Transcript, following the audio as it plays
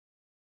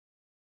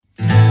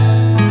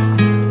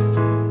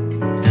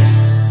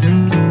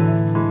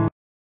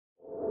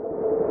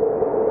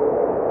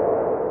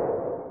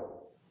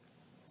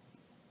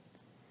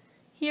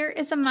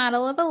is a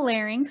model of a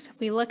larynx. If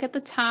we look at the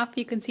top,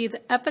 you can see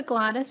the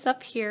epiglottis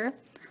up here.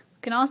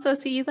 You can also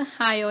see the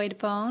hyoid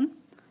bone.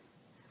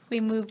 If we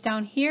move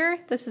down here,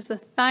 this is the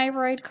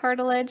thyroid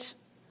cartilage,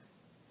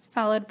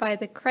 followed by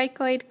the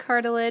cricoid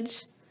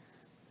cartilage.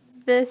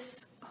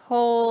 This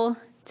whole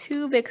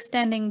tube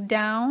extending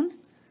down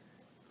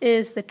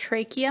is the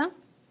trachea.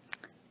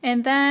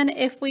 And then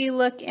if we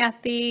look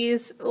at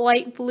these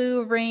light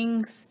blue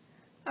rings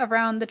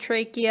around the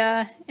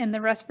trachea and the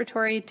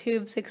respiratory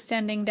tubes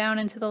extending down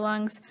into the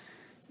lungs,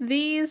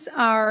 these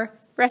are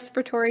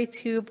respiratory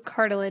tube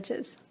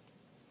cartilages.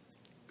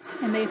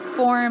 And they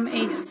form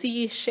a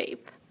C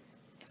shape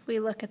if we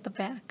look at the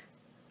back.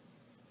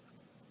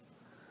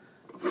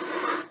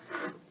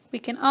 We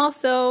can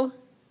also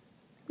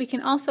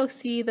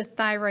see the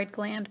thyroid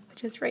gland,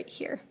 which is right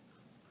here.